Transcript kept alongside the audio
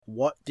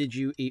what did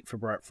you eat for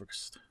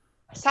breakfast?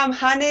 Some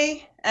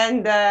honey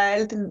and a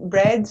little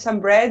bread,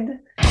 some bread.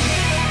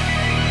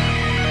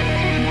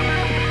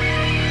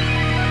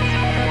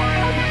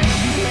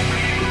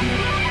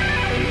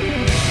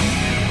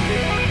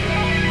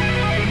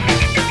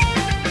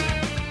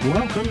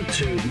 Welcome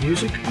to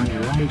Music on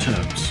Your Own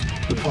Terms,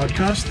 the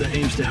podcast that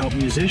aims to help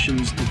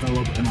musicians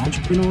develop an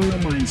entrepreneurial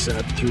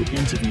mindset through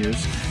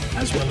interviews,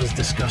 as well as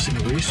discussing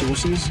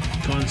resources,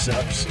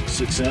 concepts,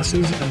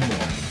 successes, and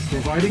more.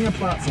 Providing a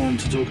platform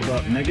to talk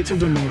about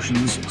negative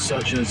emotions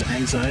such as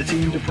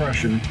anxiety and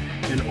depression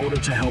in order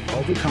to help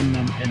overcome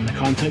them in the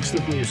context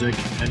of music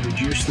and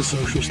reduce the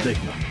social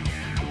stigma.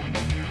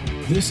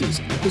 This is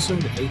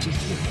episode 83.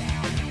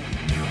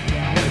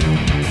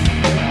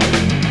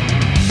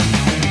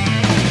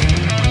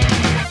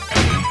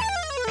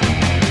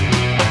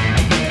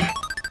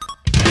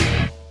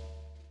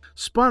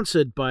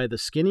 Sponsored by the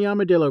Skinny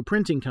Armadillo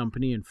Printing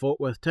Company in Fort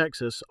Worth,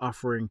 Texas,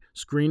 offering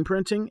screen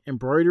printing,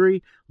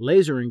 embroidery,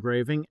 laser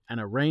engraving, and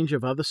a range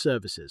of other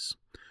services.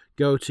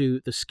 Go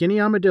to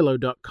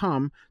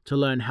theskinnyarmadillo.com to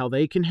learn how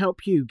they can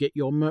help you get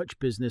your merch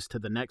business to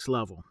the next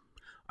level.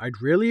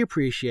 I'd really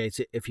appreciate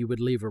it if you would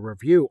leave a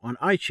review on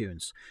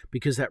iTunes,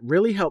 because that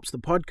really helps the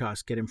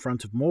podcast get in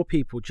front of more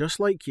people just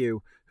like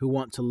you who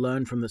want to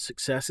learn from the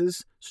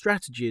successes,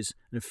 strategies,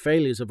 and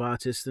failures of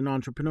artists and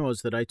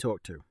entrepreneurs that I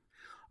talk to.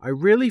 I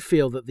really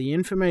feel that the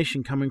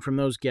information coming from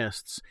those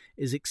guests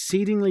is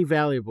exceedingly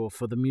valuable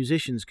for the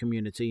musicians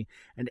community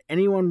and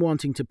anyone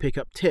wanting to pick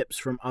up tips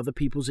from other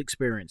people's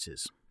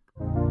experiences.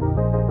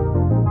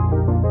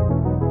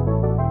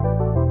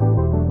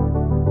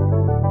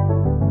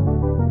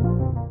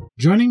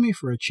 Joining me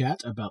for a chat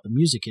about the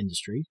music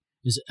industry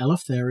is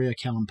Eleftheria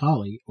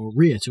Kalampali, or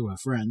Ria to her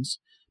friends,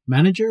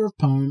 manager of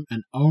Poem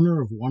and owner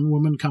of One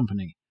Woman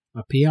Company,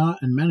 a PR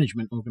and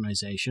management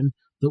organization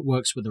that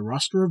works with a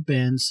roster of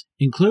bands,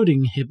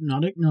 including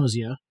Hypnotic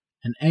Nausea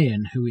and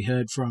Ayan, who we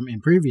heard from in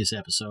previous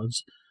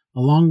episodes,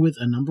 along with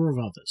a number of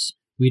others.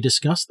 We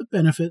discuss the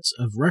benefits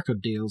of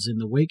record deals in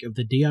the wake of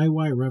the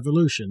DIY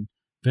revolution,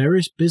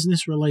 various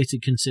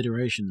business-related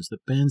considerations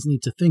that bands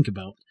need to think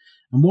about,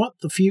 and what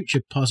the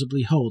future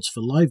possibly holds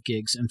for live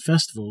gigs and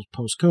festivals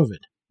post-COVID.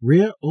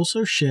 Ria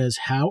also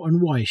shares how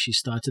and why she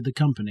started the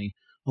company,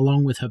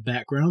 along with her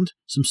background,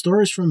 some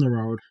stories from the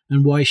road,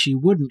 and why she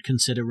wouldn't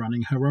consider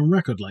running her own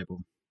record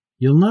label.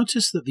 You'll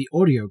notice that the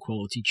audio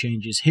quality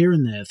changes here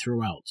and there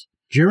throughout.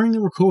 During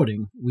the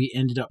recording, we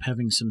ended up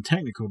having some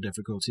technical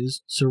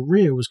difficulties, so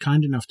Ria was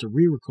kind enough to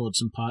re-record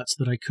some parts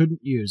that I couldn't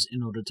use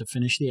in order to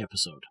finish the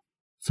episode.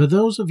 For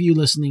those of you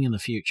listening in the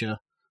future,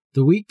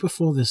 the week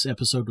before this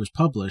episode was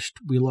published,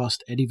 we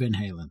lost Eddie Van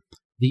Halen.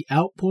 The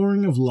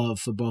outpouring of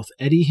love for both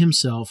Eddie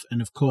himself and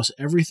of course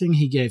everything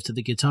he gave to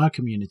the guitar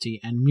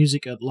community and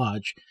music at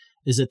large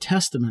is a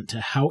testament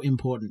to how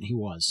important he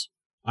was.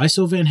 I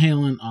saw Van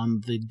Halen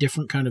on the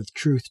Different Kind of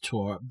Truth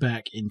tour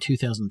back in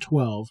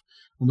 2012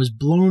 and was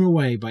blown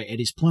away by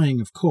Eddie's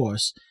playing, of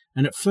course,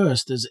 and at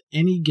first, as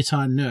any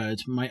guitar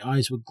nerd, my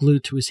eyes were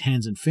glued to his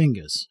hands and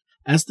fingers.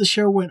 As the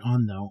show went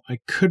on, though, I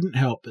couldn't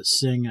help but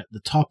sing at the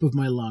top of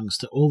my lungs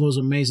to all those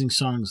amazing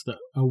songs that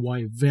are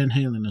why Van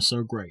Halen is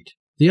so great.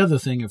 The other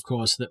thing, of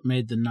course, that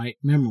made the night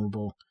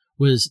memorable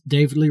was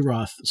David Lee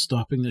Roth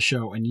stopping the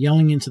show and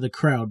yelling into the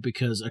crowd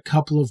because a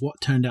couple of what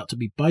turned out to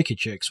be biker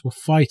chicks were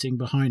fighting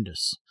behind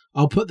us.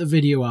 I'll put the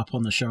video up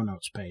on the show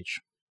notes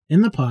page.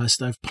 In the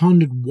past, I've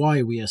pondered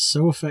why we are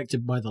so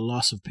affected by the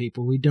loss of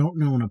people we don't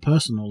know on a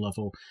personal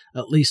level,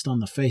 at least on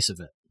the face of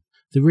it.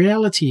 The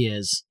reality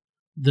is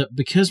that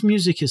because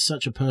music is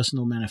such a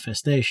personal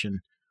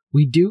manifestation,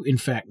 we do in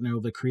fact know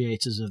the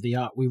creators of the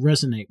art we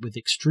resonate with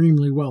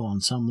extremely well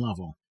on some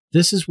level.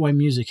 This is why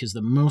music is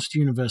the most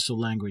universal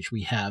language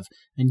we have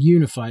and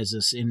unifies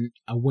us in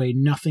a way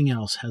nothing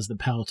else has the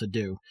power to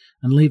do,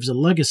 and leaves a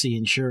legacy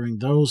ensuring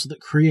those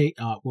that create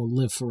art will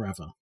live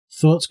forever.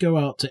 Thoughts go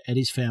out to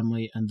Eddie's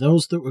family and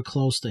those that were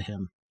close to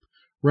him.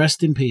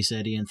 Rest in peace,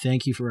 Eddie, and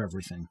thank you for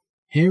everything.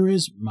 Here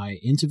is my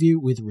interview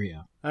with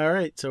Ria. All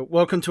right, so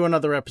welcome to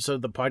another episode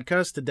of the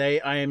podcast. Today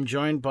I am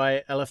joined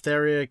by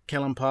Eleftheria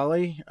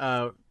Kalampali,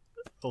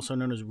 also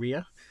known as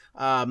Ria,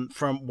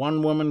 from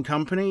One Woman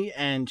Company,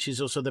 and she's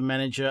also the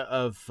manager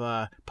of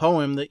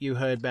Poem that you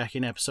heard back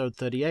in episode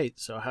 38.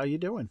 So how are you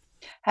doing?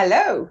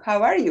 Hello,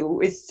 how are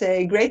you? It's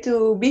great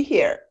to be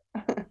here.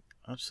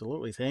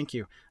 Absolutely, thank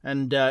you.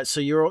 And so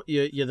you're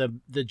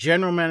the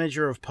general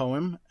manager of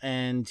Poem,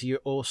 and you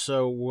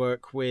also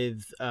work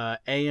with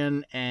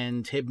Ayan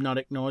and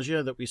Hypnotic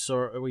Nausea that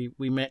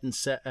we met in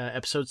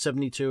episode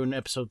 72 and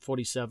episode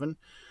 47.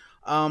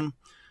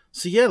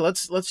 So yeah,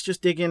 let's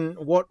just dig in.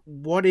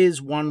 What is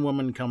One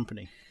Woman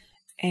Company?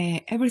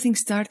 Everything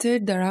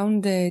started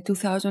around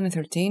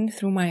 2013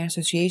 through my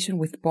association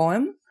with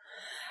Poem,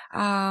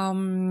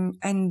 and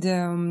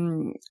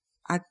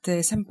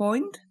at some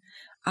point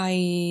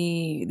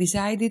I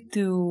decided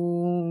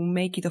to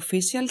make it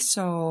official.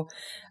 So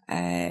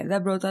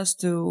that brought us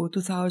to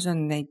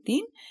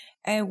 2019,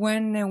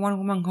 when One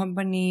Woman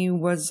Company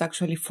was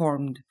actually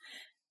formed.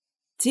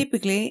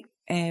 Typically,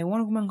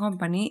 One Woman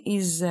Company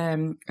is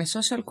a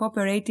social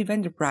cooperative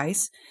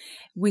enterprise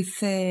with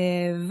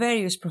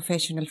various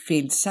professional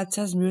fields such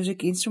as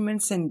music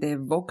instruments and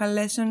vocal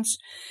lessons,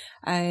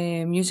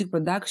 music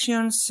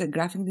productions,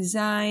 graphic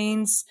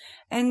designs,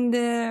 and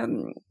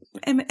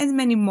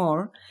many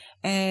more.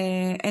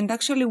 And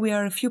actually, we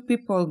are a few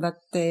people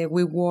that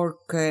we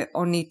work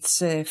on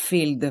its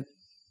field.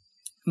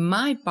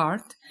 My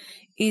part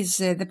is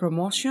the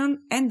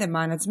promotion and the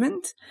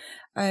management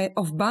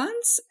of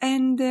bands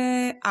and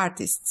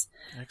artists.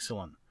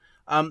 Excellent.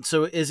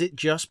 So is it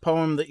just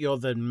Poem that you're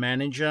the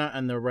manager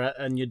and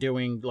and you're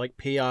doing like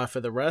PR for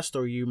the rest,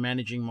 or are you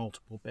managing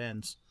multiple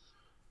bands?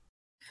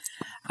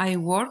 I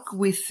work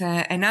with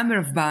a number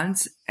of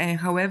bands.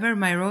 However,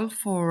 my role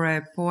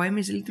for Poem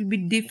is a little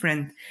bit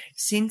different,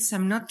 since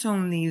I'm not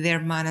only their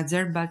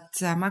manager,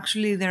 but I'm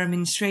actually their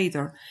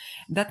administrator.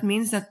 That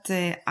means that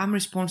I'm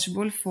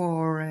responsible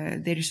for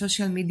their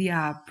social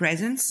media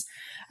presence.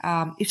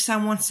 If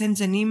someone sends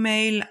an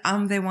email,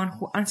 I'm the one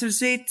who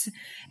answers it.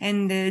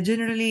 And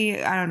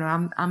generally, I don't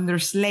know, I'm their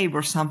slave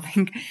or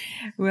something.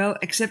 Well,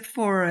 except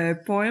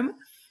for Poem,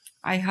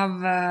 I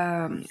have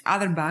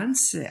other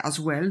bands as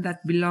well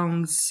that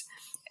belong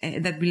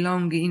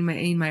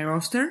in my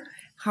roster.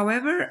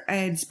 However,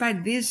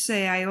 despite this,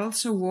 I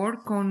also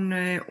work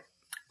on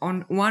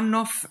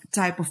one-off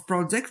type of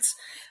projects.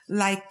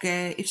 Like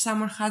if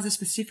someone has a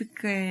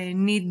specific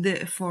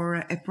need for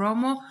a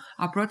promo,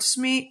 approaches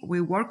me,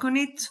 we work on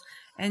it,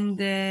 and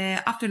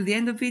after the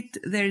end of it,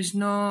 there is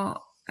no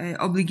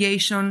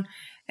obligation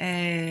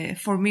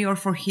for me or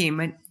for him,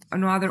 and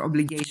no other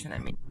obligation, I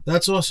mean.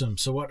 That's awesome.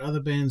 So what other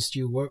bands do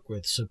you work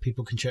with so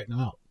people can check them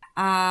out?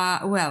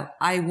 Well,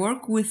 I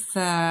work with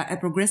a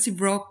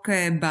progressive rock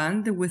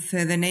band with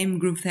the name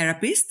Groove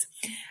Therapist.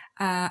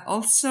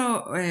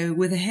 Also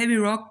with a heavy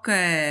rock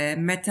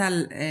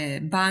metal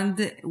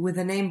band with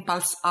the name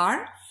Pulse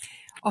R.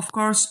 Of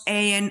course,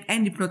 AN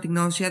and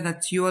Hypnotignosia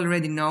that you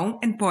already know,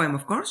 and Poem,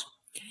 of course.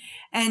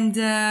 And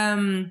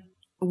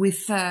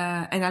with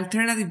an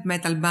alternative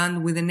metal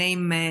band with the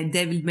name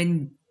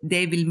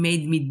Devil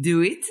Made Me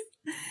Do It.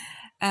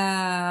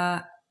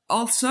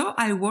 Also,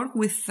 I work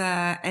with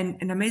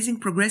an amazing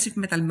progressive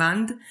metal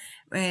band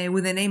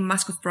with the name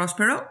Mask of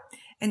Prospero.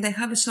 And I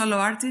have a solo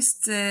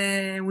artist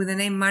with the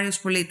name Marios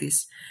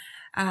Politis.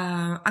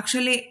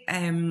 Actually,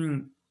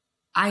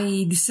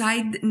 I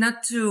decided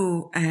not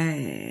to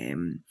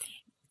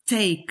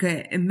take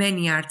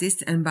many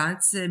artists and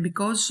bands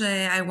because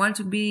I want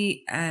to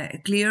be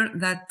clear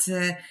that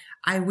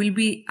I will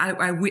be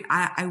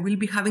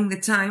having the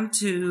time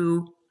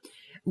to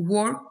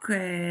work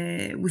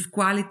with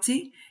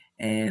quality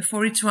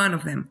for each one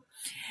of them.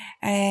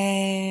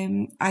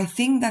 I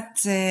think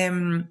that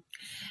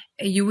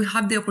you will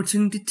have the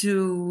opportunity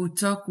to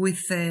talk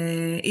with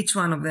each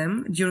one of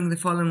them during the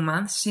following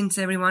months, since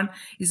everyone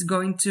is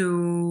going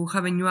to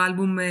have a new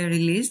album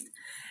released.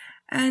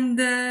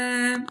 And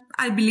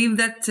I believe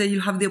that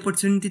you'll have the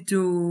opportunity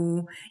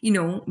to,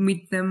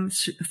 meet them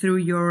through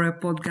your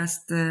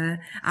podcast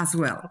as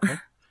well. Okay.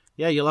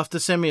 Yeah, you'll have to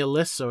send me a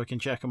list so I can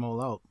check them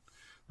all out.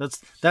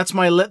 That's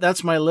my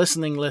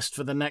listening list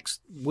for the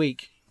next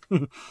week.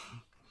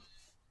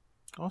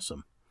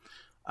 Awesome.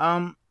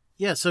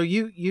 Yeah, so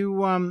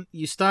you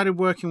started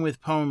working with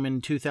Poem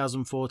in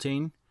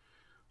 2014.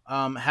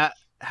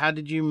 How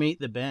did you meet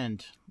the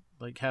band?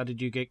 Like, how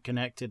did you get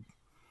connected?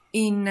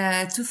 In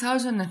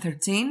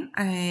 2013,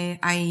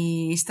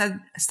 I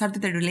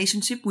started a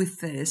relationship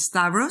with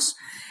Stavros,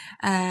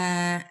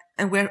 and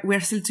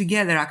we're still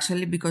together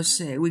actually because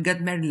we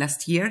got married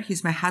last year.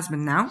 He's my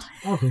husband now.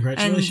 Oh,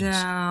 congratulations!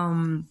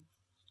 And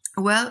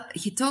well,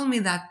 he told me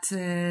that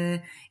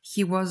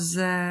he was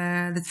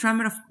the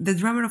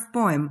drummer of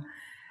Poem.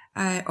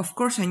 Of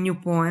course, I knew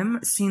Poem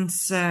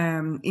since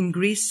in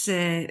Greece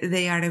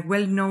they are a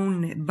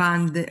well-known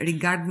band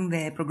regarding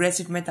the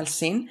progressive metal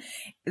scene.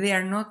 They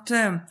are not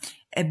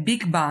a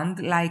big band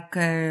like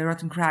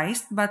Rotten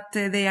Christ, but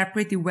they are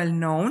pretty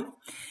well-known.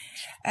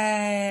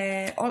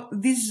 All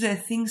these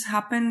things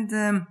happened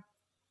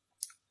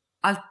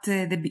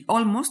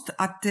almost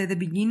at the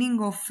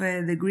beginning of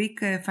the Greek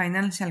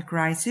financial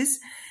crisis.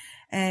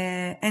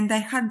 And I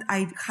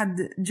had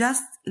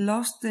just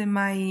lost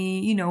my,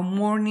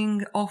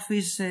 morning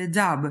office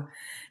job.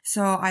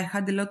 So I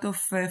had a lot of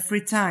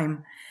free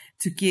time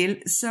to kill.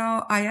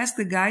 So I asked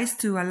the guys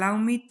to allow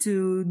me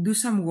to do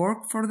some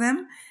work for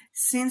them,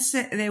 since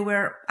they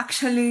were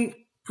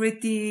actually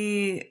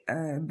pretty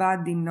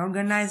bad in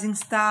organizing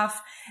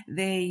stuff.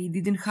 They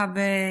didn't have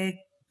a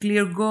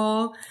clear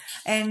goal.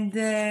 And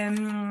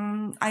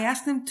I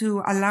asked them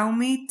to allow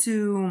me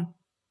to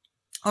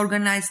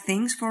organize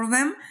things for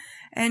them.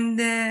 And,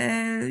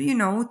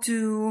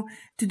 to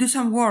do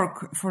some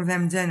work for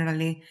them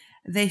generally.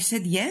 They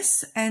said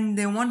yes, and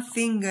one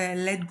thing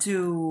led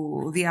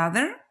to the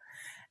other,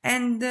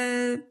 and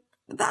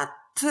that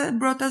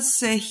brought us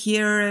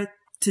here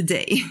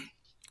today.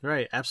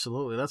 Right,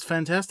 absolutely. That's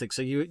fantastic.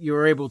 So you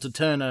were able to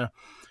turn a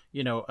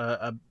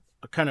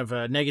kind of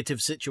a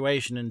negative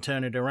situation and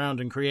turn it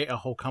around and create a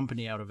whole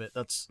company out of it.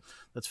 That's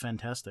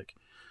fantastic.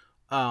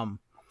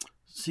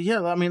 So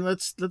yeah, I mean,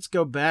 let's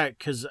go back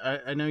because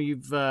I know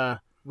you've were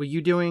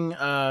you doing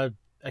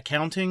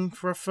accounting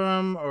for a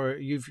firm, or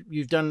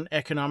you've done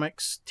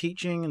economics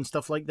teaching and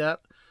stuff like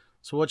that.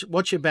 So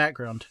what's your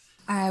background?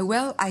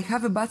 Well, I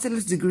have a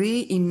bachelor's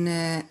degree in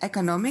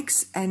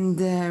economics,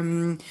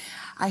 and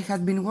I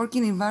had been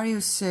working in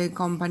various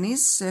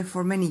companies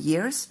for many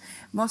years,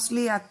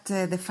 mostly at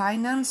the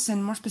finance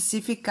and more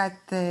specific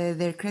at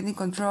their credit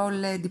control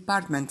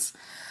departments.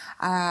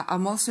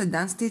 I'm also a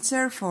dance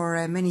teacher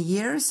for many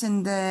years,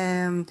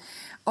 and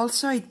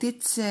also I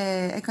teach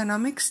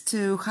economics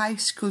to high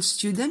school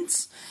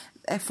students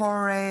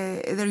for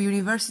their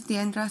university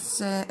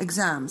entrance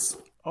exams.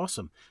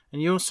 Awesome.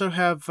 And you also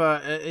have,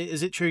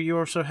 is it true you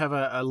also have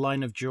a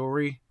line of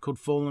jewelry called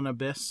Fallen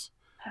Abyss?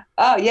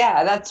 Oh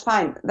yeah, that's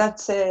fine.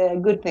 That's a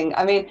good thing.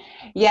 I mean,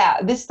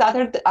 yeah, this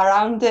started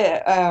around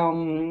the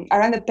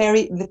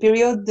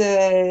period,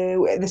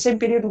 the same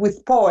period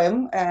with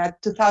Poem,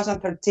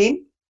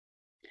 2013,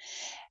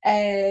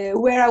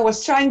 where I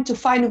was trying to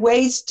find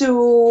ways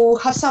to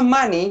have some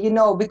money,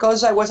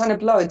 because I was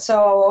unemployed.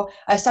 So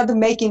I started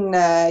making,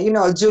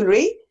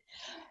 jewelry.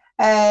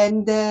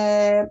 And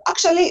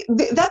actually,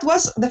 that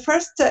was the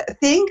first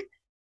thing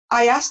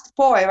I asked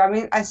Poem. I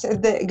mean, I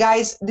said,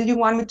 guys, do you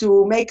want me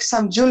to make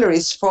some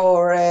jewelries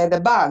for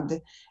the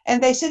band?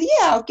 And they said,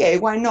 yeah, okay,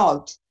 why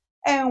not?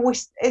 And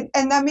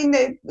I mean,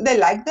 they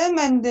liked them,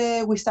 and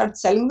we started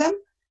selling them.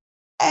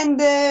 And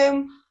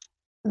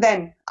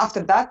then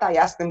after that, I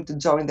asked them to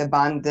join the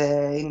band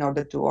in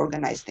order to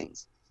organize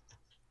things.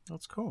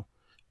 That's cool.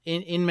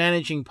 In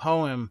managing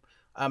Poem,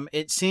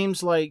 it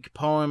seems like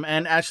Poem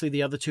and actually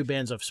the other two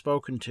bands I've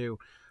spoken to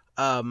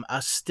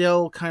are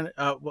still kind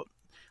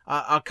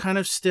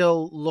of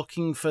still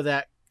looking for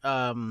that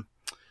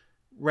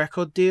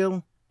record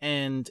deal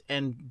and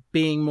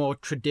being more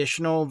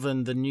traditional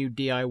than the new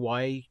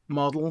DIY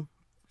model.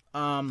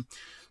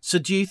 So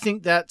do you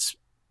think that's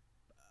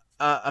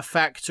a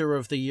factor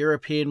of the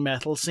European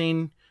metal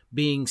scene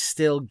being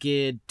still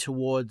geared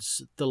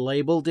towards the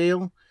label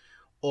deal,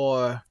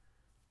 or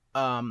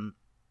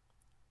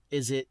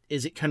is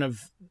it kind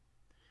of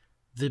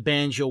the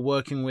bands you're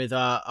working with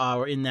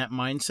are in that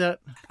mindset?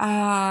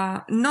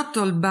 Not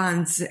all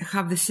bands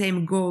have the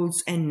same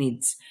goals and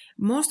needs.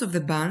 Most of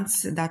the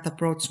bands that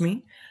approach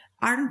me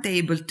aren't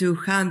able to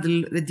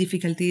handle the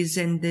difficulties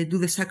and do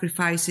the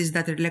sacrifices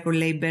that a record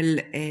label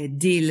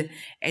deal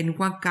and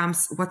what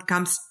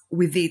comes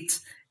with it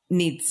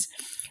needs.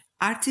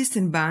 Artists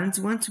and bands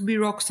want to be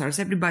rock stars.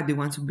 Everybody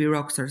wants to be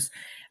rock stars.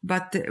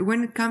 But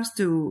when it comes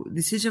to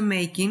decision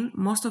making,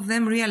 most of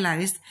them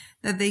realized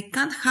that they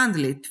can't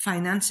handle it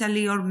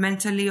financially or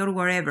mentally or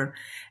wherever.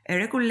 A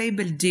record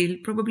label deal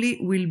probably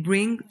will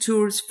bring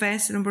tours,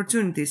 fests, and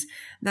opportunities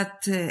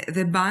that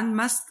the band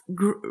must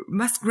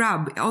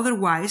grab.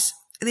 Otherwise,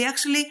 they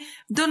actually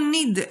don't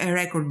need a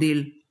record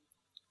deal.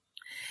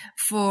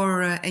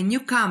 For a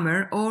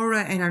newcomer or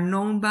an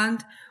unknown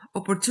band,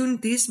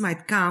 opportunities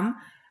might come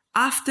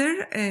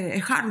after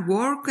hard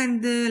work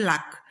and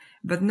luck.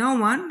 But no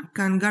one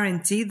can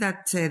guarantee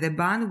that the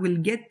band will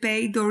get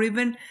paid or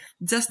even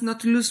just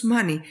not lose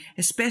money,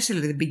 especially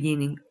at the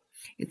beginning.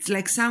 It's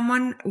like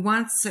someone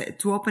wants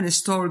to open a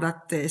store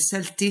that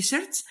sells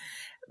t-shirts,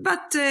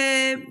 but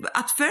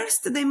at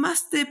first they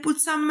must put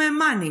some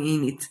money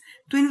in it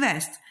to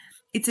invest.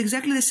 It's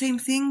exactly the same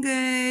thing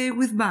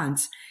with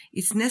bands.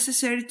 It's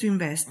necessary to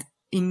invest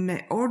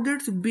in order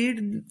to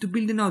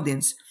build an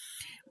audience.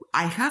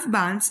 I have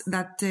bands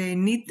that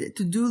need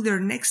to do their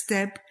next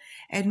step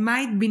and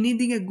might be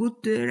needing a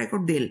good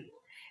record deal.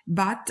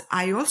 But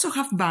I also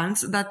have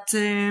bands that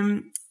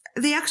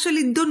they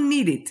actually don't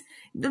need it.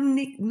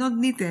 Not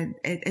need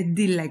a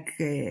deal like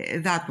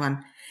that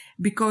one.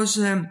 Because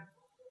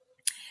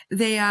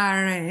they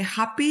are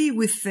happy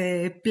with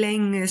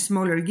playing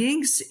smaller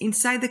gigs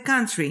inside the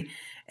country.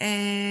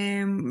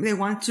 They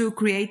want to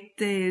create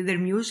their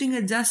music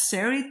and just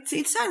share it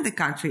inside the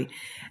country.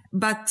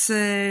 But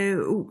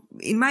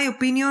in my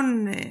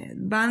opinion,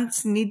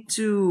 bands need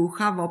to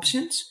have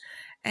options.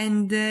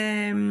 And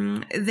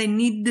they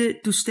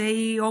need to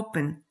stay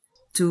open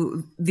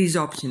to these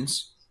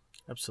options.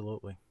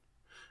 Absolutely.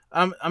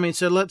 I mean,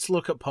 so let's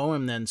look at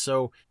Poem then.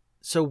 So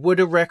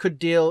would a record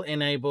deal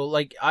enable,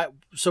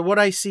 so what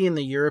I see in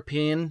the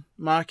European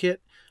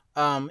market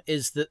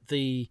is that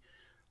the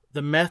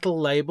metal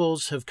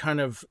labels have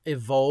kind of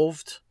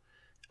evolved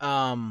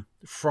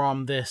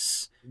from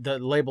this, the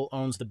label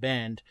owns the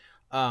band,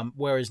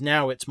 whereas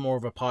now it's more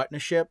of a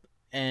partnership.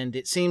 And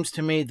it seems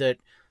to me that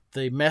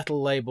the metal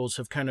labels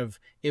have kind of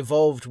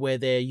evolved where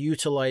they're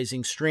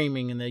utilizing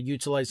streaming and they're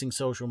utilizing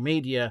social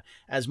media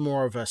as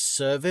more of a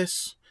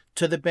service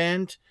to the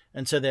band.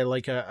 And so they're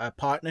like a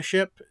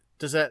partnership.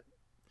 Is that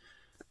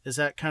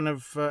kind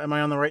of, am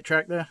I on the right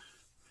track there?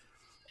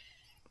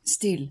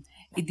 Still,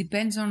 it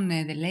depends on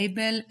the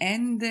label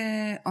and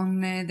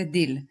on the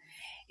deal.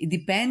 It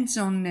depends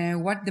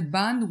on what the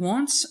band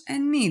wants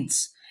and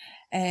needs.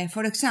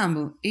 For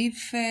example,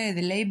 if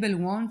the label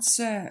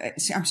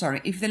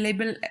if the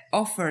label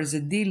offers a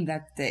deal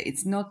that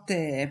it's not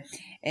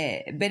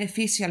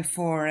beneficial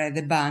for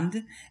the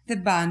band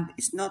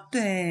is not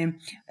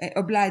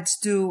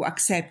obliged to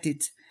accept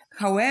it.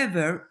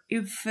 However,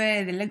 if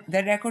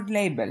the record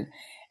label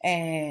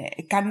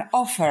can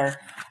offer,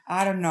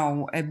 I don't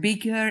know,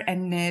 bigger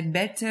and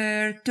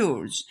better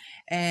tours,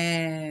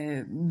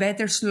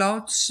 better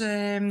slots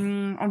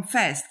on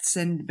fests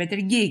and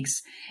better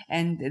gigs,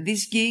 and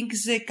these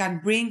gigs can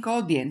bring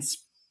audience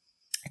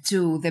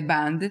to the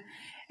band,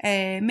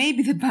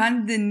 maybe the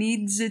band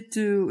need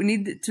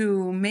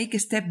to make a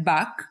step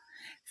back,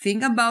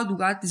 think about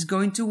what is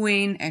going to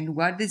win and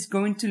what is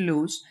going to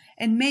lose,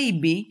 and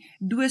maybe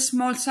do a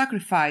small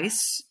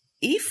sacrifice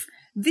if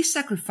this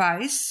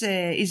sacrifice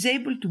is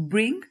able to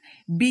bring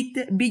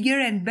bigger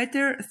and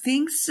better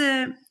things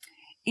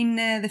in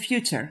the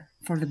future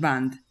for the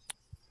band.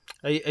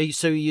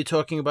 So you're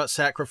talking about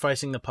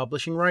sacrificing the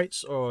publishing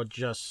rights or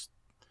just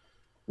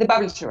The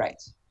publishing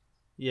rights.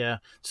 Yeah.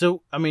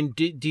 So, I mean,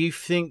 do you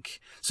think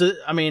so?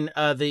 I mean,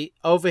 the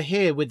over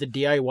here with the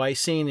DIY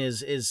scene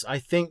is I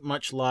think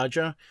much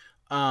larger.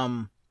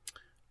 The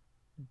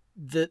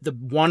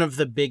one of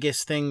the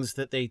biggest things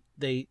that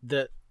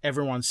that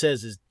everyone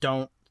says is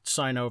don't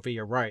sign over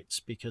your rights,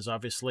 because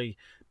obviously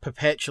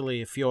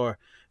perpetually if you're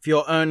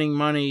earning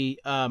money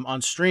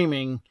on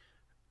streaming,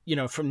 you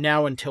know, from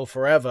now until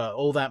forever,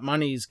 all that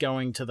money is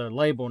going to the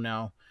label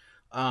now.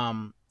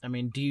 I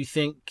mean, do you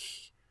think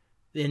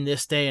in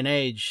this day and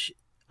age,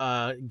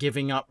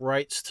 giving up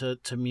rights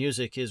to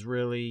music is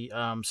really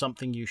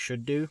something you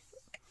should do?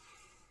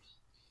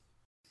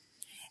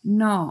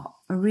 No,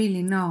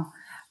 really no.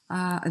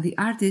 The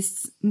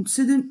artists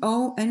shouldn't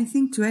owe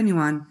anything to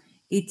anyone.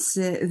 It's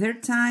their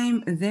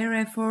time, their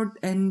effort,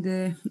 and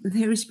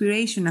their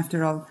inspiration,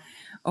 after all.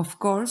 Of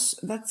course,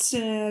 that's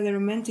the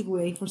romantic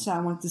way for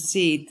someone to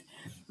see it.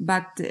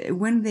 But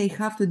when they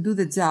have to do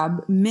the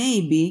job,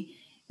 maybe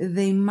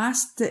they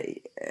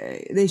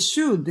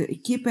should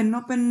keep an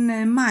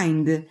open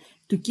mind,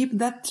 to keep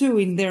that too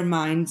in their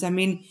minds. I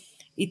mean,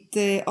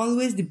 it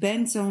always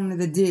depends on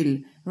the deal,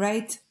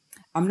 right?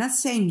 I'm not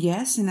saying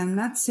yes and I'm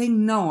not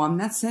saying no. I'm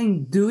not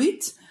saying do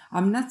it.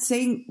 I'm not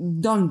saying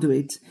don't do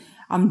it.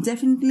 I'm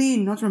definitely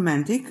not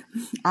romantic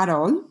at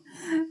all.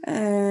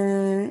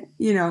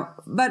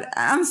 But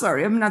I'm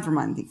sorry, I'm not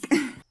romantic.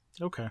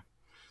 Okay.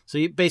 So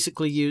you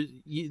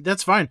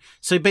that's fine.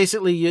 So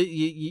basically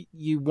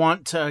you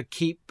want to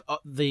keep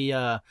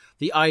the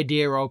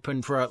idea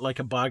open for like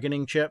a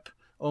bargaining chip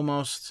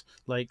almost.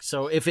 Like,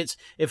 so if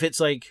it's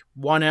like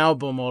one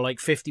album or like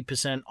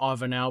 50%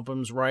 of an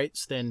album's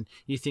rights, then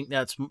you think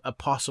that's a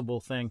possible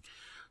thing.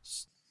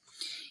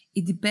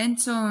 It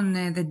depends on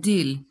the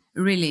deal,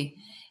 really.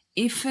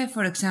 If,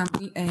 for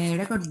example, a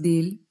record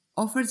deal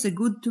offers a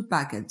good tour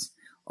package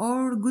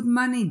or good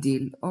money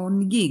deal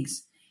on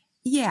gigs,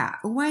 yeah,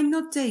 why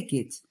not take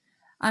it?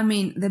 I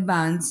mean, the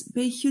bands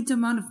pay a huge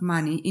amount of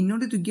money in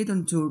order to get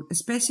on tour,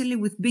 especially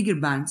with bigger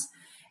bands,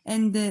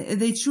 and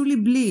they truly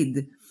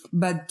bleed.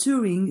 But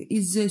touring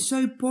is so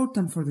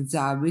important for the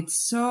job.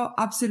 It's so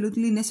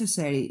absolutely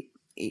necessary,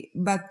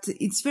 but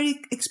it's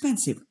very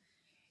expensive.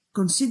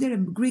 Consider a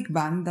Greek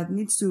band that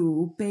needs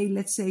to pay,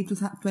 let's say,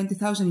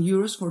 20,000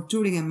 euros for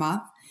touring a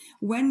month,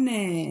 when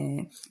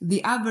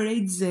the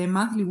average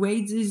monthly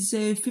wage is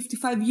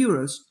 55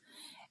 euros.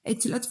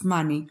 It's a lot of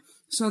money,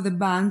 so the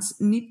bands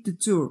need to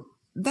tour.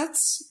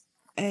 That's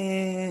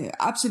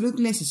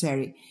absolutely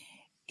necessary.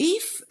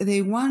 If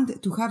they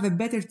want to have a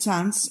better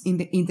chance in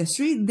the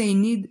industry, they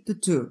need to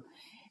tour.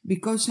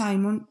 Because,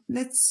 Simon,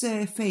 let's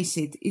face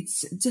it,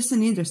 it's just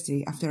an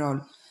industry after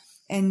all,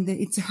 and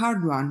it's a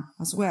hard one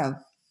as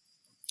well.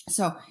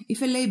 So,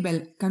 if a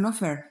label can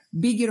offer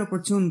bigger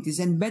opportunities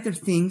and better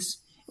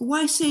things,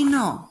 why say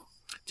no?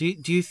 Do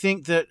you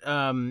think that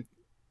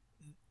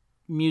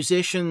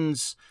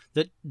musicians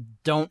that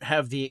don't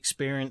have the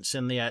experience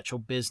in the actual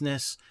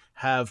business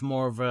have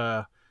more of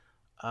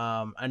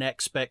an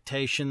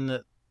expectation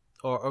that,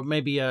 or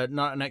maybe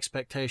not an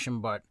expectation,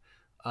 but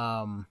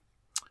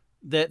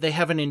they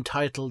have an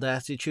entitled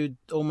attitude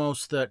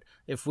almost, that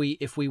if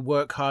we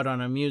work hard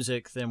on our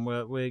music, then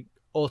we're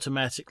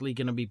automatically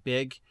going to be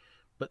big,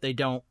 but they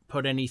don't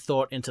put any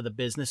thought into the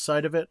business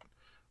side of it?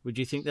 Would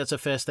you think that's a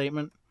fair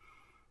statement?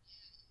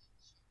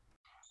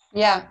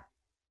 Yeah,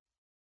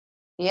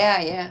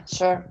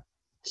 sure.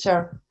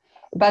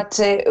 But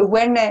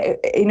when,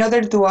 in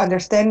order to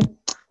understand,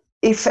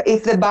 if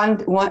a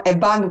band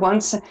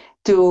wants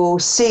to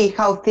see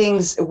how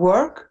things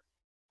work,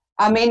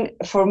 I mean,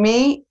 for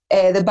me,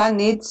 the band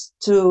needs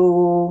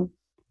to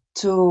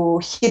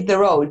hit the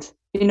road,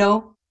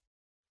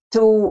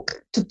 to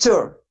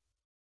tour.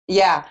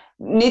 Yeah,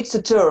 needs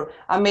to tour.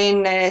 I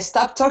mean,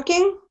 stop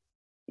talking.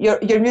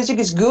 Your music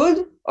is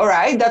good, all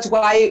right. That's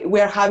why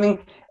we're having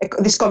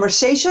this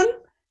conversation.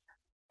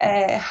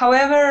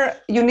 However,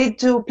 you need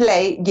to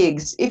play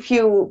gigs if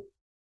you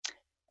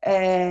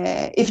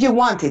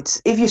want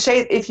it. If you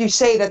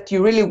say that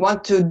you really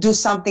want to do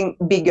something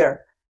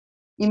bigger,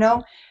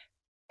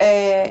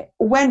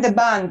 when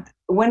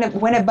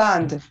a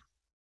band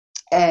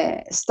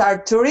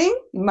start touring,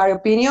 in my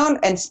opinion,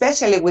 and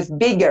especially with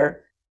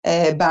bigger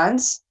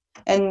bands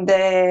and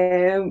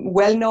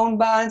well-known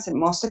bands and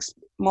most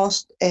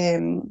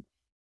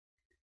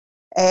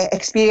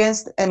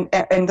experienced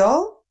and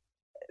all,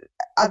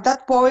 at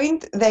that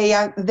point they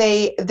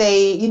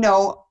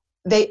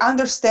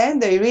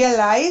understand, they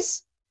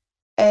realize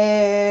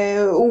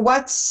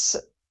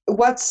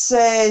what's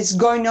is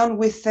going on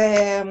with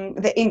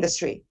the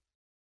industry,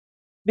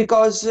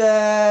 because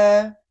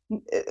they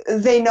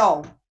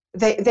know,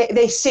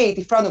 they see it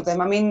in front of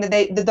them. I mean,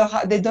 they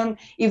don't,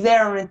 if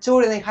they're on a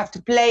tour and they have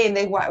to play and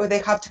they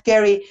have to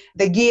carry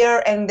the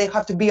gear and they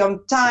have to be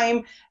on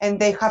time and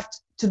they have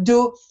to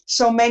do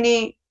so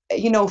many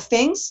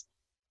things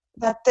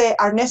that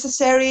are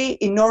necessary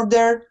in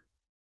order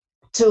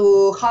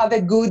to have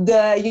a good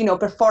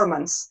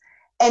performance.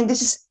 And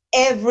this is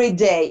every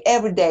day.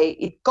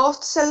 It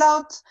costs a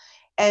lot,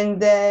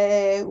 and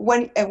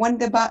when a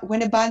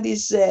band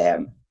is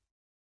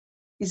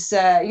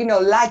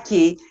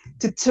lucky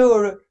to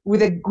tour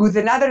with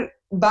another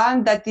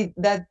band that the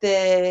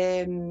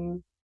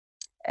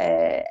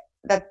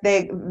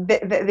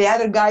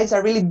other guys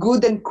are really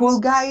good and cool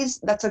guys,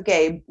 that's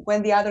okay.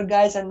 When the other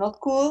guys are not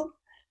cool,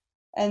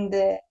 and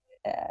get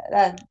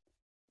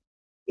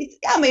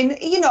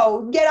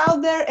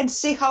out there and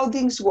see how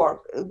things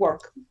work.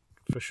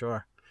 For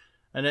sure.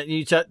 And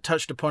you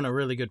touched upon a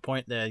really good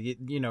point there.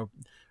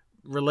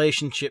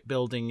 Relationship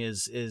building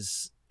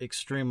is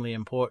extremely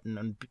important,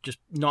 and just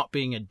not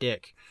being a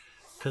dick,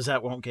 because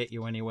that won't get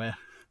you anywhere.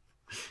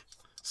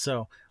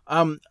 So,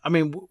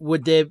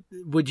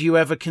 would you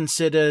ever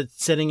consider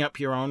setting up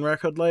your own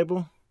record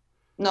label?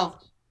 No,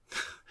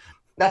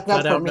 that's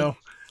not for me. No,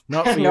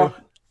 not for you.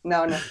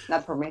 No,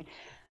 not for me.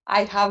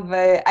 I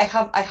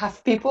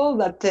have people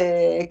that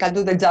can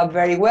do the job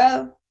very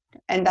well,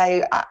 and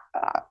I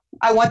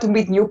want to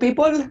meet new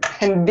people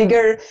and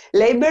bigger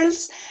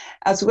labels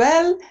as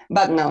well.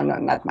 But no,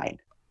 not mine.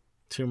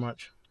 Too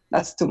much.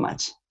 That's too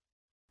much.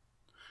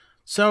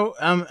 So,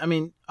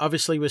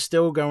 obviously we're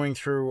still going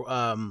through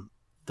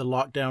the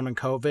lockdown and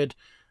COVID.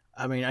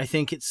 I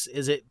think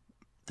is it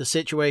the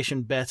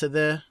situation better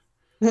there?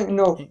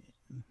 No,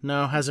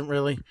 hasn't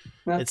really.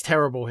 No. It's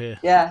terrible here.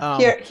 Yeah,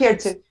 here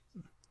too.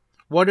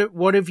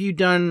 What have you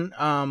done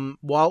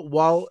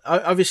while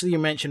obviously you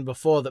mentioned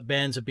before that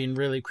bands have been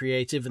really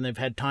creative and they've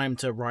had time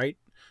to write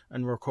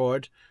and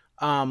record.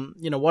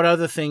 What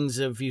other things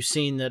have you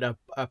seen that are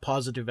a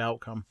positive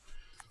outcome?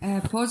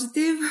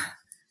 Positive?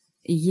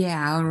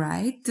 Yeah, all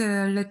right.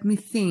 Let me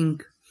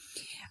think.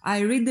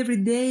 I read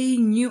every day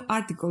new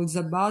articles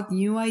about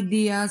new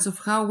ideas of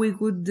how we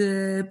could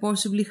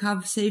possibly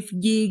have safe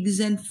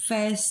gigs and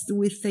fests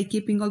with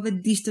keeping all the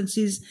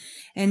distances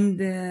and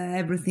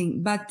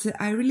everything. But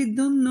I really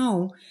don't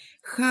know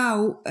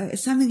how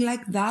something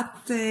like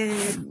that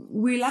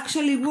will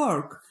actually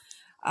work.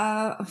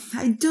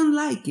 I don't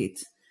like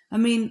it.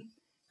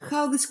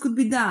 How this could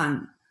be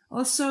done.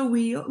 Also,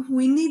 we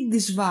need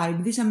this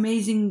vibe, this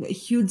amazing,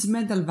 huge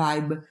metal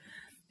vibe.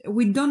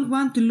 We don't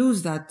want to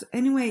lose that.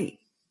 Anyway,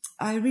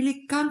 I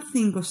really can't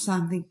think of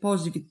something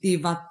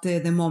positive at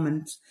the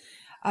moment.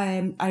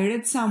 I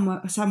read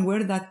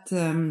somewhere that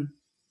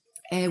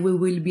we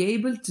will be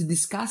able to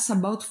discuss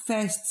about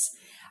fests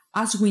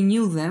as we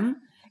knew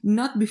them,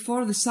 not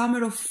before the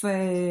summer of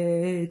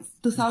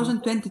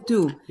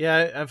 2022.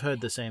 Yeah, I've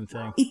heard the same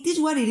thing. It is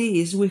what it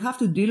is. We have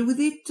to deal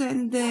with it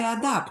and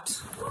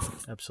adapt.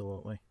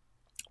 Absolutely.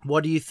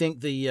 What do you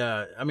think do you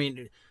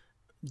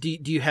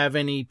have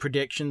any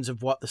predictions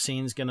of what the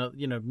scene's gonna,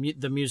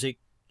 the music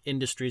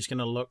industry is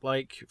gonna look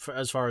like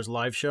as far as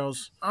live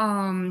shows?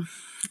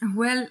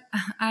 Well,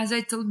 as I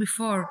told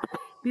before,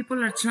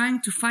 people are trying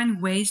to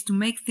find ways to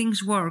make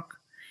things work.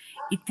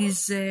 It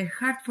is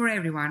hard for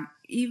everyone,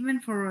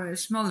 even for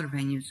smaller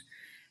venues.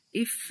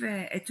 If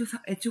a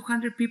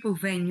 200 people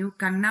venue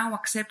can now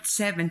accept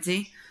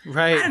 70,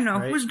 right? I don't know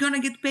right. Who's gonna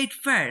get paid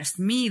first.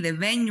 Me, the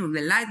venue,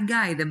 the light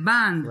guy, the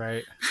band.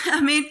 Right.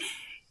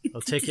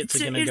 Tickets are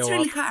gonna go up. It's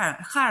really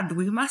hard.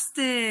 We must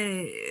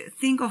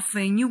think of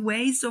new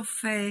ways of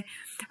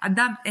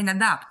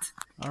adapt.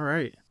 All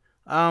right.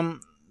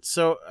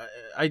 So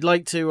I'd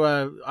like to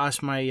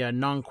ask my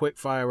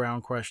non-quickfire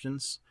round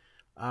questions.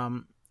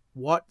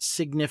 What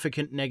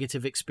significant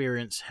negative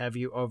experience have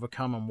you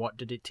overcome, and what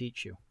did it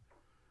teach you?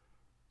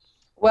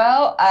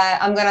 Well,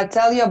 I'm going to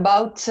tell you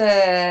about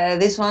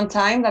this one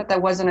time that I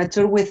was on a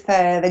tour with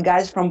the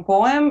guys from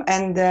Poem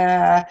and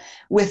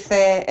with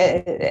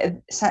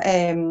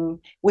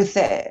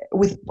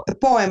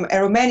Poem, a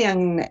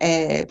Romanian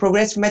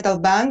progressive metal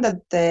band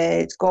that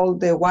it's called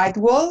the White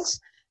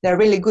Walls. They're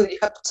really good. You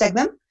have to check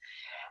them.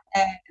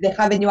 They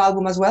have a new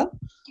album as well.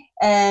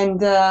 And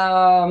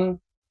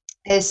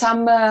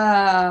some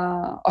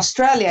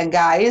Australian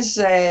guys,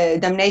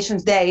 Damnation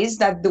Days,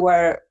 that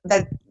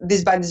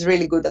this band is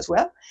really good as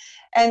well,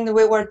 and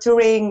we were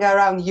touring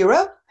around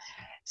Europe.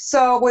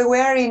 So we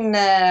were in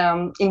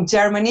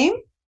Germany,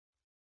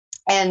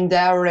 and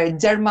our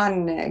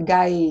German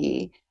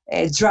guy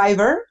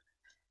driver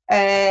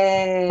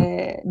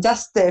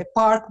just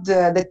parked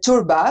the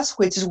tour bus,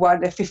 which is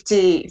what a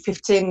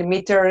 15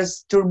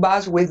 meters tour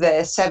bus with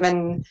a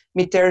 7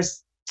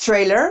 meters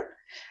trailer.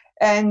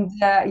 And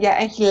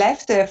and he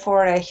left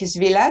for his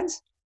village,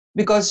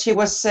 because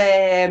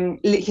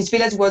his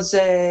village was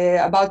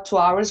about 2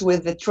 hours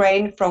with the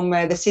train from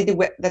the city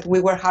that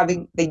we were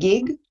having the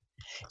gig.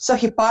 So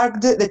he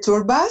parked the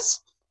tour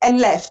bus and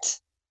left.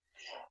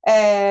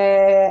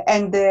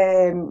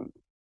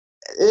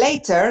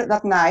 Later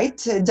that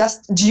night,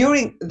 just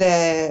during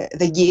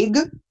the gig,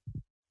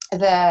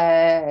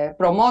 the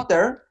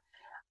promoter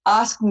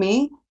asked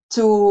me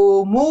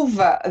to move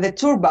the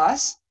tour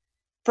bus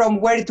from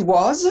where it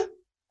was,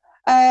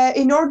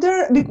 in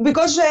order,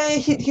 because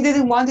he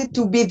didn't want it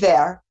to be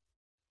there.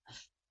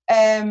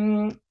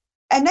 And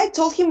I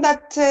told him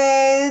that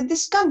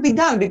this can't be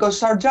done,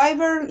 because our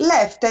driver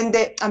left, and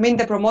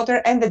the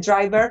promoter and the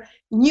driver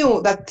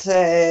knew that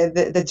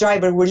the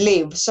driver would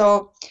leave.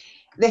 So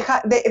they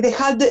had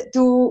to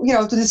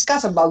to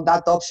discuss about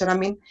that option. I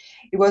mean,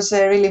 it was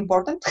really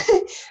important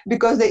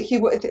because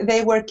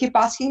they were keep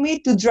asking me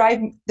to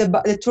drive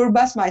the tour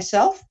bus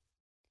myself.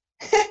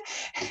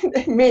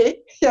 Me,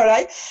 you're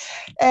right,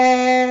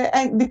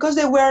 and because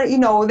they were,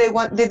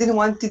 they didn't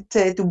want it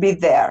to be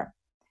there,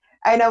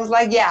 and I was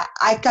like, yeah,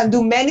 I can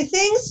do many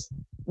things,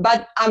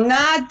 but I'm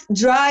not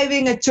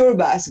driving a tour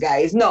bus,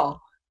 guys.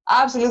 No,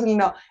 absolutely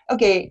no.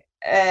 Okay,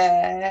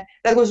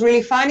 that was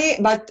really funny,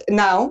 but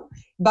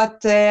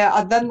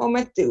at that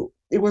moment,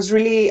 it was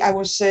really, I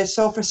was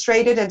so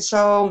frustrated and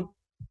so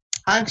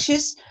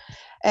anxious,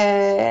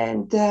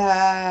 and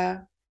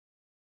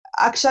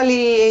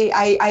actually,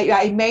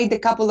 I made a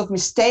couple of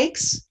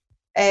mistakes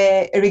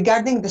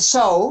regarding the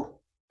show.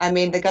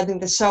 Regarding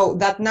the show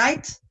that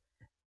night,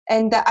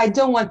 and I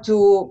don't want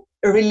to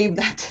relive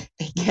that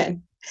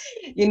again.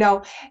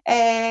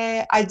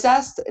 I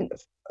just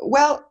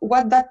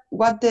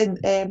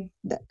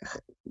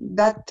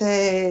that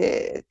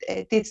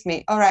teach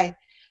me. All right,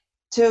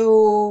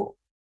 to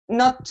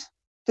not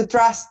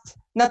trust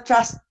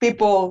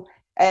people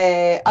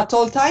at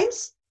all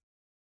times,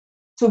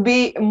 to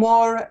be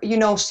more,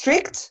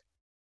 strict,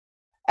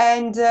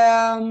 and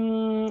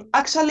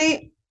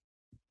actually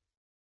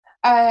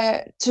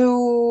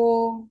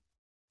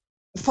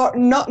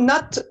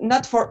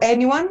not for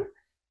anyone,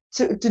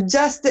 to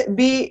just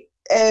be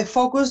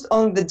focused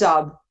on the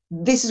job.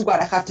 This is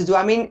what I have to do.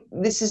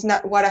 This is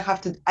not what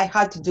I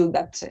had to do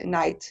that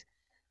night.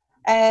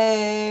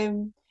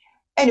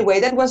 Anyway,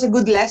 that was a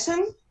good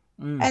lesson,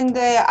 and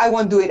I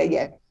won't do it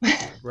again.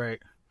 Right.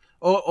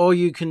 Or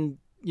you can,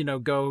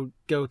 go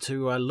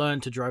to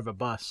learn to drive a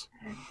bus.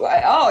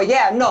 Oh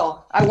yeah,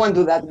 no, I won't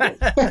do that.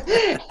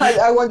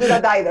 I won't do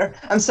that either.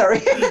 I'm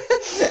sorry.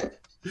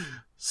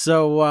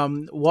 So,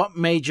 what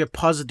major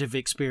positive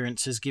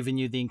experience has given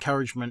you the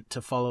encouragement to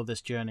follow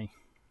this journey?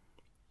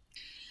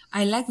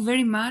 I like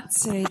very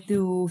much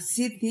to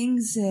see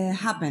things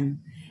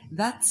happen.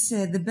 That's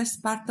the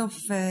best part of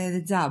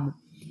the job.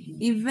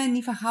 Even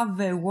if I have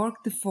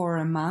worked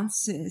for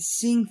months,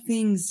 seeing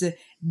things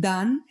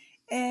done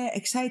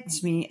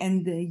excites me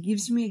and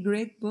gives me a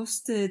great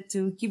boost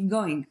to keep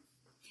going.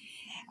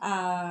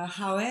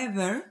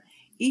 However,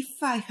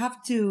 if I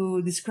have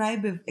to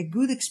describe a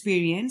good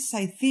experience,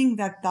 I think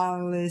that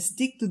I'll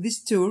stick to this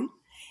tour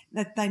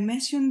that I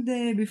mentioned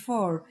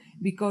before,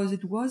 because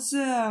it was,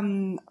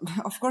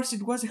 of course,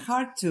 it was a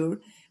hard tour,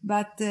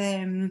 but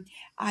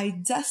I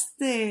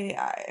just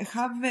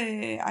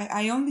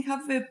I only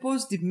have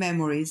positive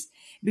memories,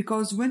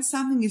 because when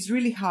something is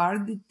really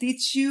hard, it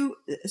teaches you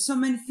so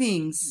many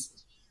things.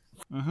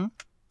 Mm-hmm.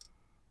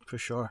 For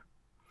sure.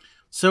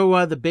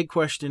 So the big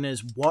question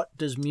is, what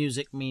does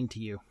music mean to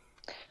you?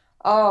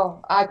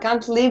 Oh, I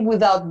can't live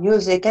without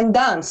music and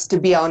dance, to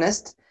be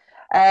honest.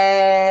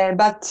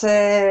 But I'm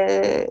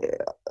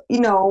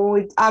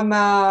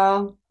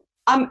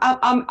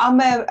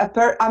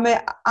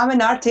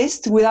an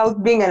artist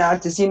without being an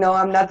artist.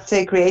 I'm not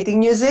creating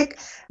music,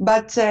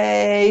 but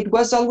it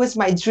was always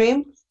my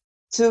dream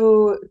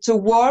to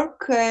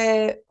work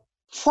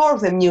for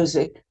the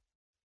music.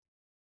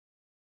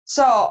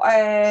 So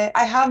I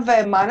have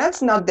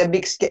managed, not the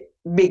big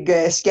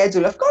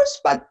schedule, of course,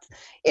 but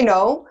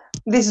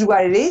this is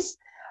what it is,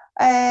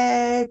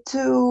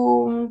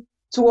 to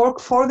work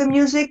for the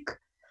music.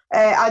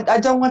 I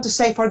don't want to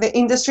say for the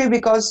industry,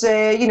 because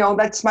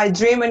that's my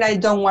dream, and I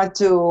don't want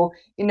to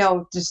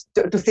just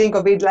to think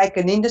of it like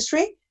an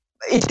industry.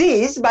 It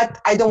is, but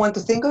I don't want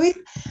to think of it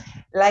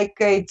like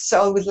it's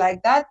always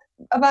like that.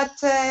 But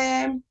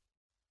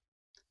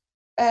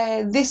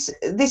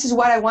this is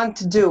what I want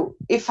to do.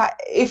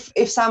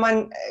 If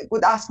someone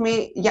would ask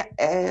me,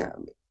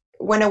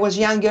 when I was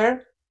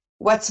younger,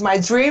 what's my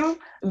dream,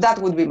 that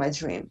would be my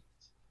dream.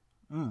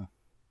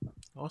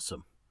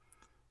 Awesome.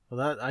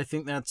 Well, I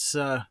think that's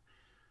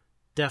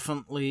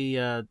definitely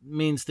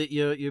means that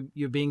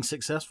you're being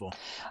successful.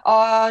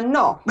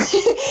 No.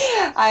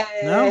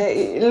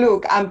 No?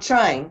 Look, I'm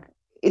trying.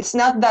 It's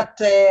not that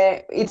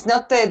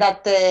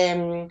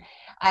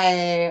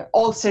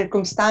all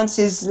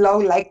circumstances,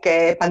 like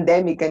a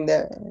pandemic and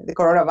the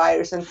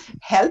coronavirus, and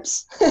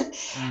helps.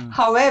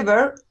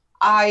 However,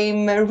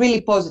 I'm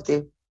really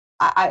positive.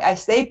 I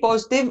stay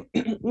positive.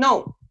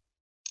 No,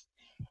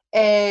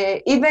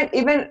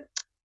 even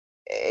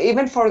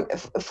for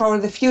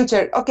the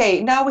future.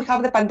 Okay, now we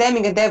have the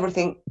pandemic and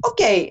everything.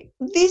 Okay,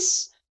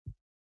 this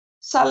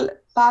shall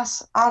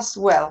pass as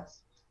well.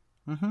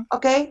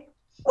 Okay,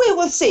 we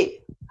will see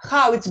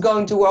how it's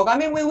going to work. I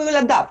mean, we will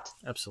adapt.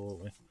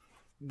 Absolutely.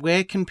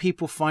 Where can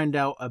people find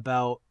out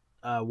about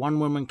One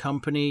Woman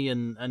Company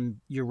and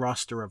your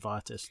roster of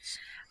artists?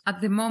 At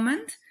the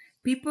moment,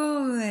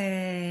 people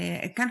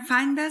can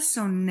find us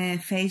on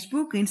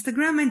Facebook,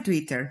 Instagram, and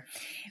Twitter.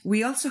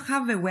 We also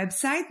have a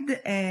website,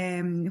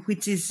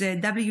 which is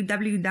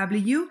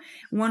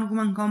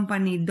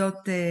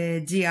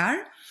www.onewomancompany.gr,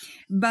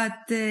 but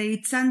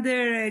it's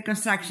under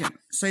construction,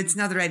 so it's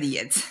not ready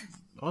yet.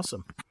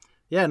 Awesome.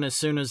 Yeah, and as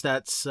soon as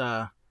that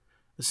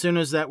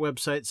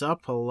website's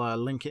up, I'll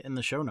link it in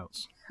the show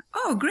notes.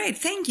 Oh, great!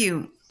 Thank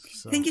you.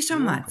 Thank you so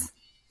much.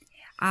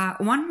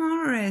 One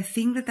more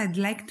thing that I'd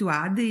like to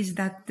add is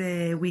that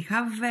we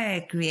have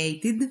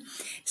created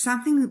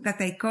something that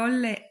I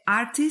call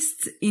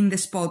Artists in the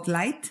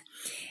Spotlight.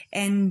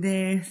 And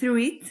through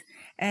it,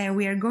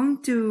 we are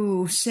going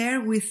to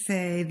share with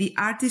the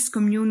artist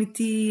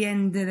community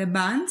and the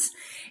bands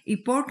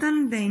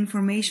important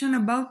information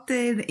about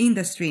the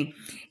industry,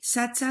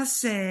 such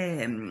as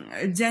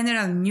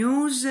general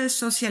news,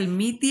 social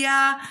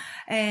media,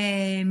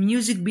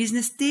 music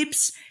business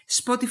tips,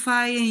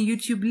 Spotify and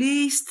YouTube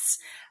lists,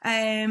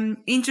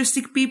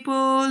 interesting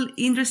people,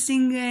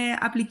 interesting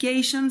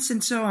applications,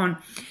 and so on.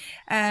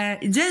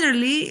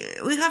 Generally,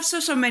 we have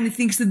so many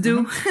things to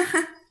do.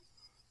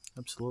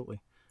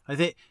 Absolutely. I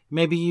think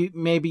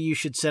maybe you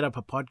should set up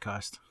a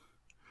podcast.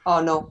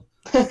 Oh no,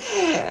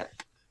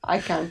 I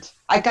can't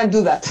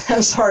do that.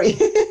 I'm sorry.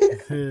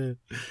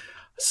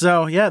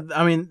 So yeah,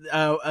 I mean,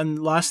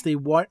 and lastly,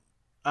 what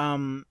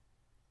song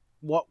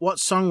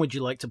would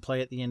you like to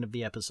play at the end of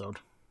the episode?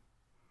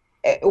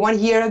 1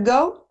 year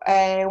ago,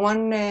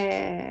 one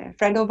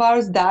friend of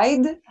ours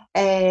died.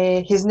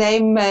 His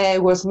name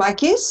was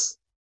Makis,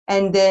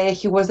 and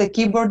he was the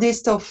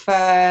keyboardist of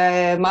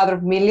Mother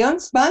of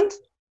Millions band.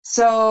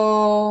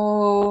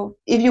 So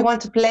if you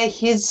want to play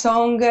his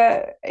song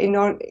in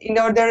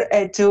order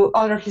to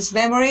honor his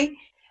memory,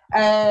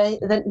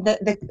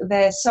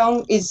 the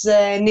song is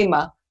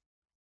Nima.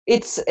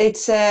 It's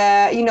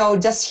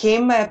just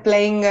him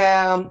playing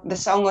the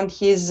song on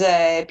his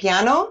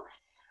piano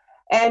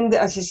and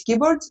his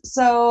keyboard.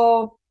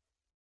 So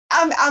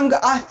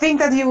I think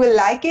that you will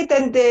like it,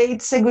 and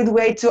it's a good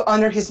way to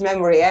honor his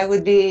memory. I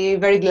would be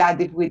very glad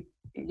if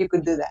you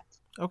could do that.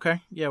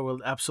 Okay, yeah, we'll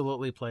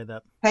absolutely play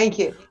that. Thank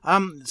you.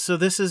 So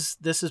this has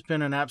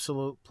been an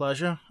absolute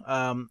pleasure.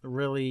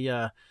 Really.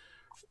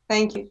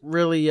 Thank you.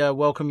 Really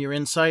welcome your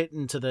insight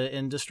into the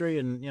industry,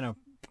 and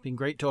been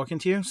great talking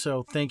to you.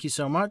 So thank you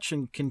so much,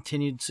 and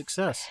continued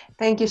success.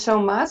 Thank you so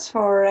much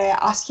for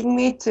asking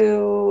me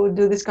to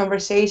do this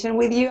conversation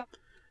with you.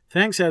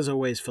 Thanks as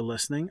always for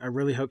listening. I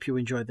really hope you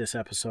enjoyed this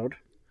episode.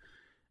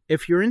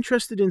 If you're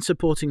interested in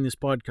supporting this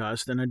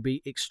podcast, then I'd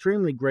be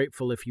extremely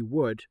grateful if you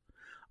would.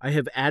 I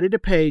have added a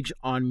page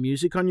on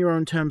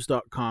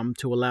musiconyourownterms.com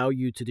to allow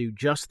you to do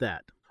just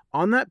that.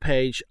 On that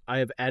page, I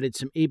have added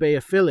some eBay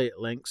affiliate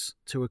links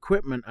to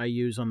equipment I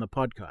use on the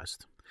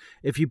podcast.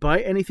 If you buy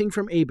anything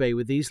from eBay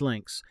with these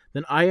links,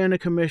 then I earn a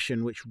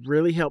commission, which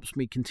really helps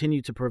me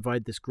continue to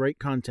provide this great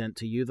content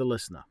to you, the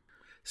listener.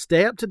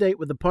 Stay up to date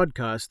with the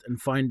podcast and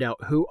find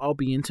out who I'll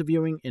be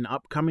interviewing in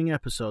upcoming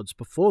episodes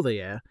before they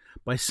air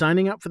by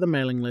signing up for the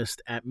mailing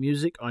list at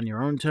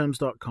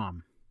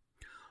musiconyourownterms.com.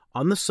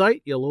 On the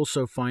site, you'll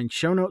also find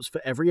show notes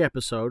for every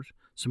episode,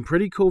 some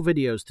pretty cool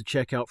videos to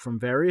check out from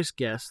various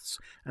guests,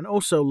 and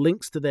also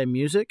links to their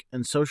music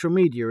and social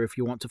media if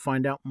you want to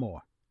find out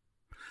more.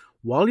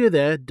 While you're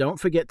there, don't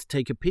forget to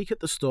take a peek at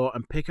the store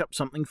and pick up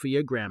something for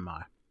your grandma.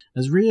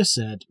 As Ria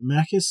said,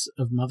 Makis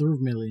of Mother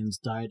of Millions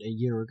died a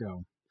year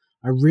ago.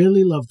 I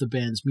really love the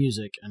band's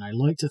music, and I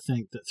like to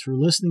think that through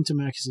listening to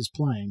Makis'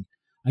 playing,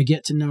 I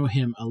get to know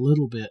him a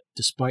little bit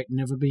despite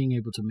never being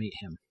able to meet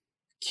him.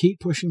 Keep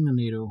pushing the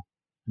needle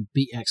and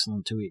be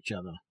excellent to each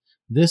other.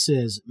 This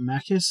is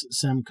Makis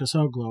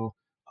Samkosoglu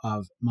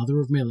of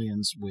Mother of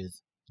Millions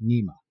with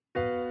Nima.